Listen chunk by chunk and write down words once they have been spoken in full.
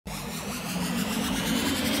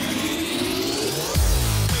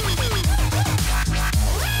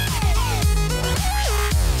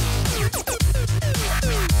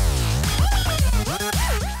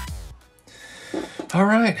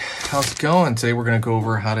how's it going? Today we're going to go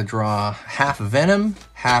over how to draw half Venom,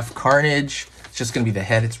 half Carnage. It's just going to be the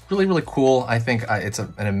head. It's really, really cool. I think it's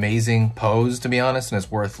an amazing pose, to be honest, and it's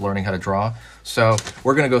worth learning how to draw. So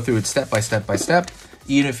we're going to go through it step by step by step.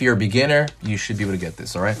 Even if you're a beginner, you should be able to get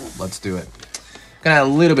this, all right? Let's do it. Gonna add a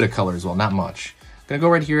little bit of color as well, not much. Gonna go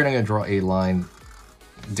right here and I'm gonna draw a line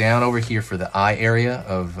down over here for the eye area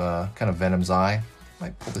of kind of Venom's eye.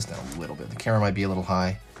 Might pull this down a little bit. The camera might be a little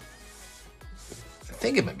high. I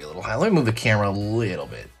think it might be a little high. Let me move the camera a little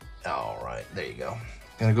bit. All right, there you go.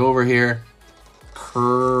 Gonna go over here,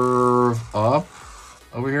 curve up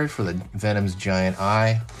over here for the Venom's giant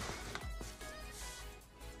eye.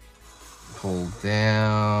 Pull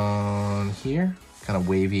down here, kind of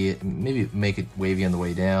wavy it, maybe make it wavy on the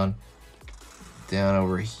way down. Down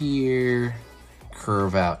over here,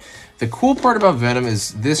 curve out. The cool part about Venom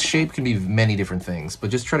is this shape can be many different things, but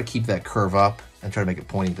just try to keep that curve up and try to make it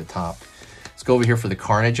pointing to the top. Let's go over here for the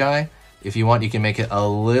Carnage eye. If you want, you can make it a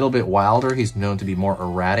little bit wilder. He's known to be more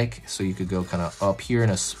erratic, so you could go kind of up here in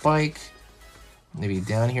a spike, maybe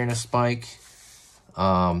down here in a spike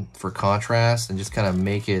for contrast, and just kind of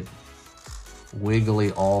make it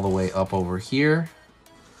wiggly all the way up over here.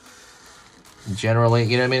 Generally,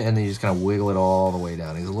 you know what I mean? And then you just kind of wiggle it all the way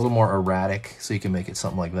down. He's a little more erratic, so you can make it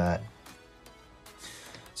something like that.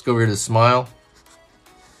 Let's go over here to the smile.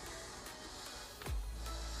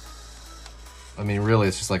 I mean, really,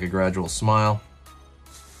 it's just like a gradual smile.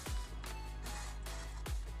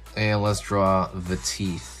 And let's draw the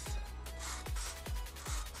teeth.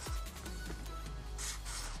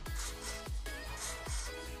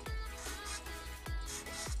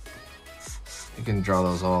 You can draw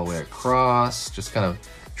those all the way across. Just kind of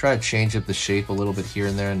try to change up the shape a little bit here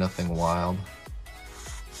and there, nothing wild.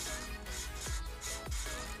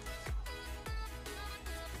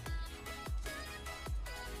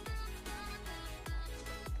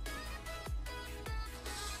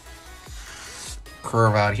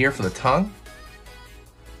 Curve out here for the tongue.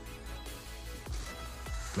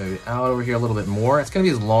 Maybe out over here a little bit more. It's gonna be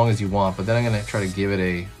as long as you want, but then I'm gonna try to give it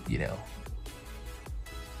a, you know,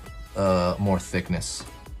 more thickness.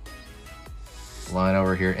 Line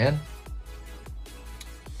over here in.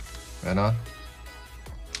 Right on.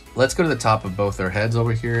 Let's go to the top of both their heads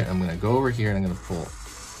over here. I'm gonna go over here and I'm gonna pull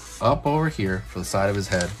up over here for the side of his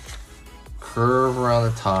head. Curve around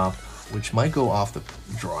the top, which might go off the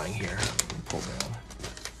drawing here. Pull down.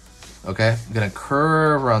 Okay, I'm gonna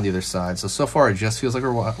curve around the other side. So far it just feels like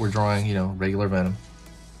we're drawing, you know, regular Venom,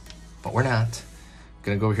 but we're not.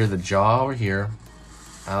 Gonna go over here, the jaw over here,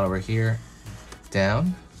 out over here,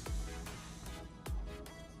 down,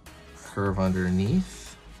 curve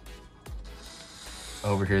underneath,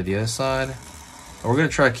 over here the other side. And we're gonna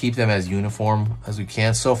try to keep them as uniform as we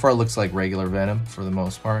can. So far it looks like regular Venom for the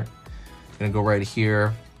most part. Gonna go right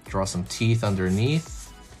here, draw some teeth underneath.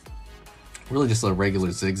 Really just a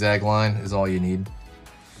regular zigzag line is all you need.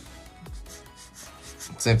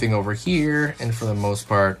 Same thing over here, and for the most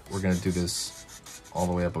part, we're gonna do this all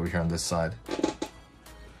the way up over here on this side.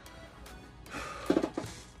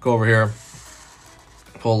 Go over here,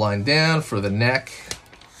 pull a line down for the neck,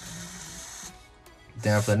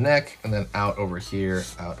 down for the neck, and then out over here,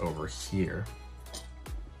 out over here.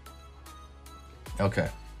 Okay.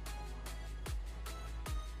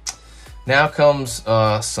 Now comes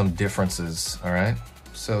some differences, all right?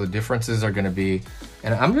 So the differences are gonna be,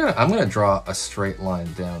 and I'm gonna draw a straight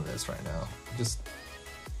line down this right now. Just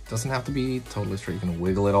doesn't have to be totally straight. You can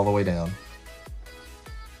wiggle it all the way down.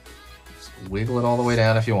 Wiggle it all the way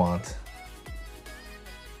down if you want.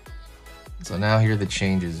 So now here are the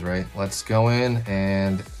changes, right? Let's go in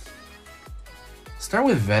and start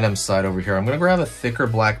with Venom's side over here. I'm gonna grab a thicker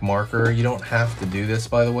black marker. You don't have to do this,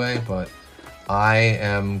 by the way, but I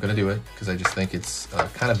am gonna do it because I just think it's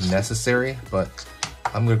kind of necessary. But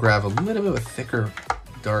I'm gonna grab a little bit of a thicker,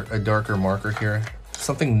 darker marker here.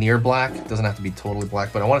 Something near black, it doesn't have to be totally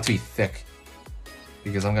black, but I want it to be thick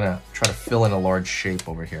because I'm gonna try to fill in a large shape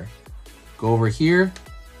over here. Go over here,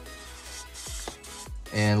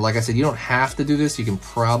 and like I said, you don't have to do this. You can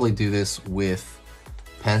probably do this with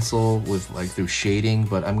pencil, with like through shading,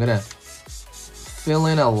 but I'm gonna fill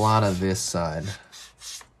in a lot of this side.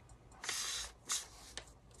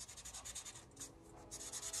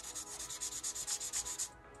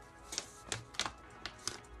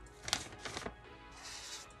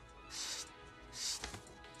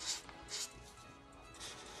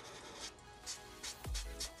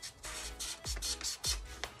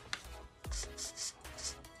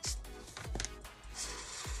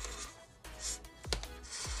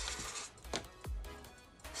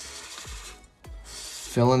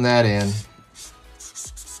 Filling that in.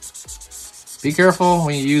 Be careful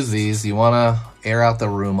when you use these. You want to air out the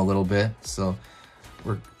room a little bit. So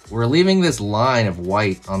we're leaving this line of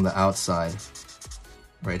white on the outside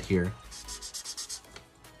right here.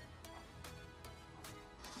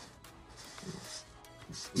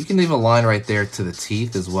 You can leave a line right there to the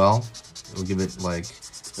teeth as well. It'll give it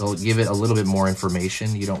a little bit more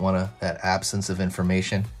information. You don't want that absence of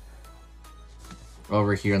information.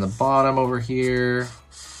 Over here on the bottom, over here,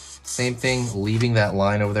 same thing, leaving that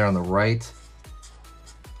line over there on the right.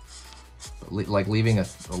 Like leaving a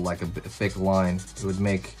thick line, it would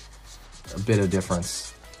make a bit of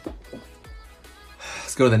difference.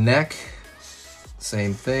 Let's go to the neck,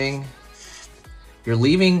 same thing. You're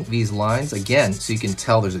leaving these lines again so you can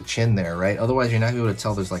tell there's a chin there, right? Otherwise you're not gonna be able to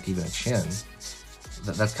tell there's like even a chin.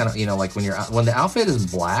 That's kind of, you know, like when the outfit is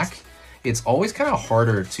black, it's always kind of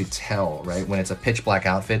harder to tell, right? When it's a pitch black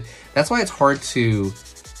outfit. That's why it's hard to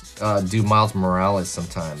do Miles Morales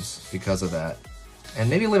sometimes because of that. And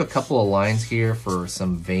maybe leave a couple of lines here for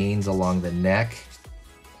some veins along the neck.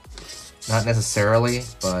 Not necessarily,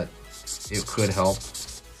 but it could help.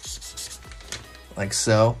 Like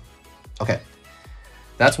so. Okay.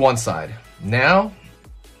 That's one side. Now,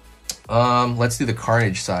 let's do the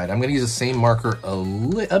Carnage side. I'm gonna use the same marker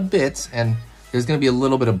a bit, and there's gonna be a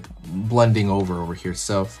little bit of blending over here.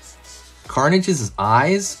 So, Carnage's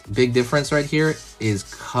eyes, big difference right here, is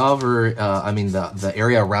covered, the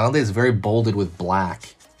area around it is very bolded with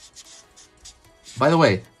black. By the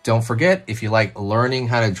way, don't forget, if you like learning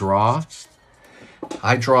how to draw,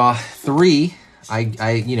 I draw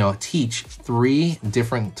I teach 3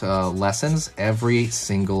 different lessons every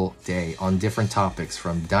single day on different topics,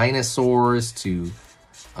 from dinosaurs to,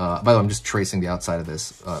 by the way, I'm just tracing the outside of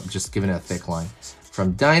this, just giving it a thick line.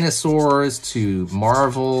 From dinosaurs to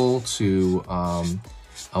Marvel to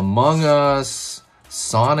Among Us,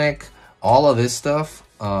 Sonic, all of this stuff,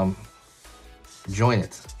 join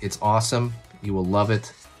it. It's awesome. You will love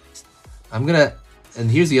it. And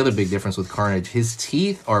here's the other big difference with Carnage. His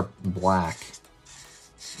teeth are black.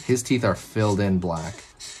 His teeth are filled in black.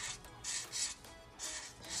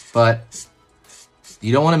 But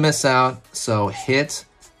you don't want to miss out, so hit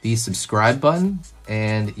the subscribe button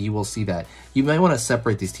and you will see that. You might want to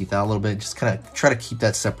separate these teeth out a little bit, just kind of try to keep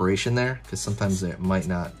that separation there, because sometimes it might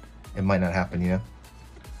not happen, you know?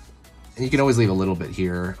 And you can always leave a little bit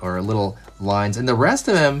here, or little lines, and the rest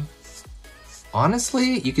of them,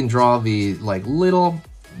 honestly, you can draw the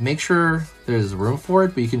make sure there's room for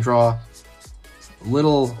it, but you can draw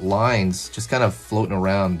little lines just kind of floating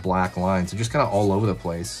around, black lines. They're just kind of all over the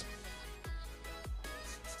place.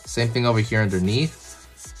 Same thing over here underneath.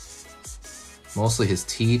 Mostly his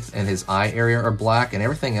teeth and his eye area are black, and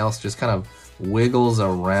everything else just kind of wiggles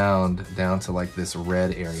around down to like this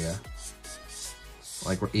red area.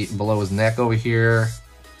 Like below his neck over here,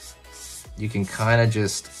 you can kind of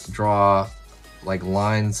just draw like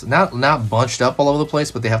lines, not bunched up all over the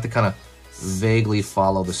place, but they have to kind of vaguely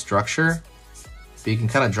follow the structure. But you can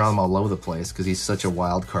kind of draw them all over the place because he's such a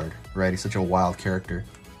wild card, right? He's such a wild character.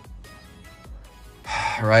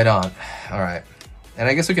 Right on. All right. And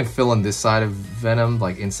I guess we can fill in this side of Venom,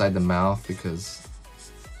 like inside the mouth, because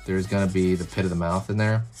there's going to be the pit of the mouth in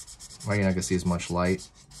there. Right, you're not going to see as much light.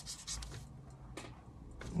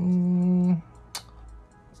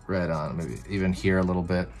 Right on. Maybe even here a little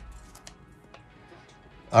bit.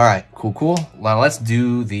 All right, cool. Now let's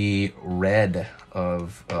do the red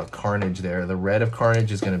of Carnage there. The red of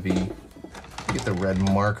Carnage is going to be, get the red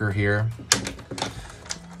marker here.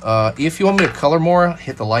 If you want me to color more,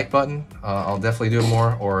 hit the like button. I'll definitely do it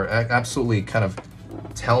more, or absolutely kind of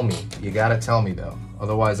tell me. You got to tell me though,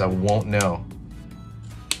 otherwise I won't know.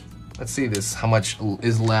 Let's see this, how much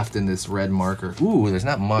is left in this red marker. Ooh, there's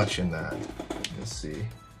not much in that. Let's see.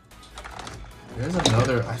 There's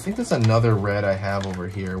another, I think there's another red I have over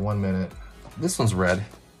here. 1 minute. This one's red.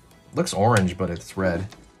 Looks orange, but it's red.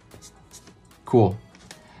 Cool.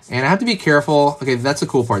 And I have to be careful. Okay, that's the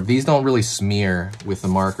cool part. These don't really smear with the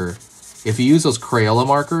marker. If you use those Crayola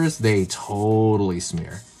markers, they totally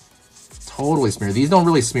smear. Totally smear. These don't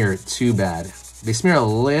really smear too bad. They smear a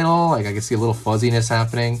little, like I can see a little fuzziness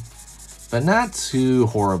happening, but not too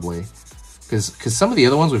horribly. Because some of the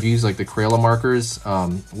other ones we've used, like the Crayola markers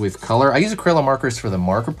with color. I use the Crayola markers for the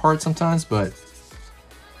marker part sometimes, but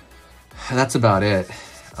that's about it.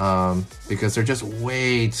 Because they're just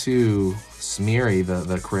way too smeary,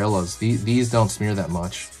 the Crayolas. These don't smear that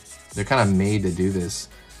much. They're kind of made to do this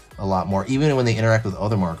a lot more, even when they interact with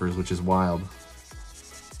other markers, which is wild.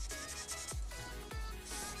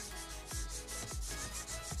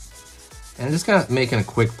 And I'm just kind of making a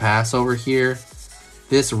quick pass over here.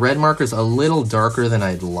 This red marker is a little darker than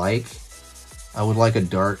I'd like. I would like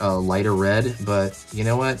a lighter red, but you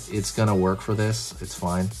know what? It's gonna work for this. It's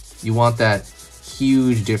fine. You want that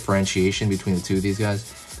huge differentiation between the two of these guys.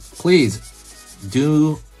 Please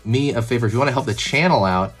do me a favor. If you want to help the channel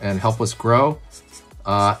out and help us grow,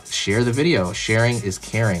 share the video. Sharing is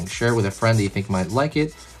caring. Share it with a friend that you think might like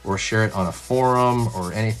it, or share it on a forum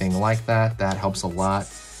or anything like that. That helps a lot.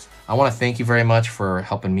 I want to thank you very much for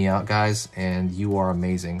helping me out, guys, and you are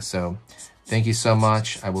amazing. So thank you so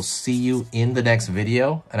much. I will see you in the next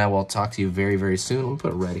video, and I will talk to you very, very soon. Let me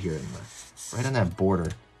put a red here, right on that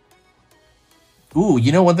border. Ooh,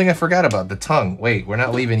 you know one thing I forgot about, the tongue. Wait, we're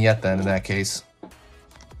not leaving yet then in that case.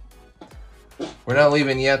 We're not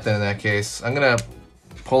leaving yet then in that case. I'm gonna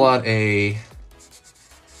pull out a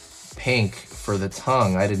pink for the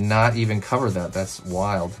tongue. I did not even cover that. That's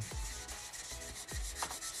wild.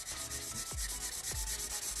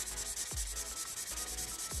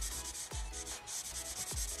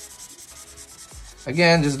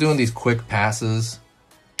 Again, just doing these quick passes.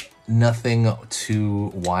 Nothing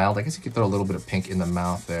too wild. I guess you could throw a little bit of pink in the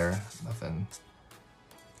mouth there. Nothing.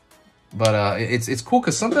 But it's cool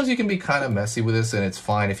because sometimes you can be kind of messy with this, and it's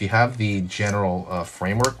fine. If you have the general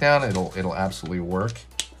framework down, it'll absolutely work.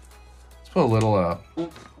 Let's put a little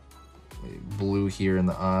blue here in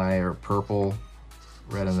the eye, or purple,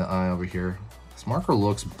 red in the eye over here. This marker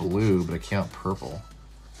looks blue, but it can't purple.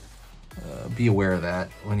 Be aware of that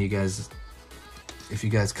when you guys, if you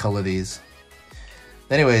guys color these.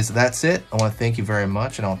 Anyways, that's it. I want to thank you very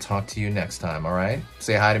much, and I'll talk to you next time, all right?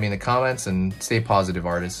 Say hi to me in the comments, and stay positive,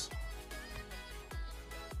 artists.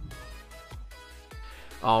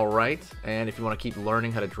 All right, and if you want to keep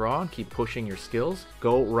learning how to draw and keep pushing your skills,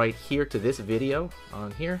 go right here to this video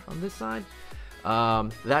on here, on this side.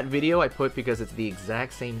 That video I put because it's the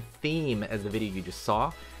exact same theme as the video you just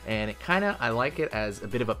saw, and I like it as a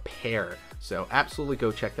bit of a pair. So absolutely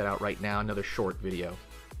go check that out right now, another short video.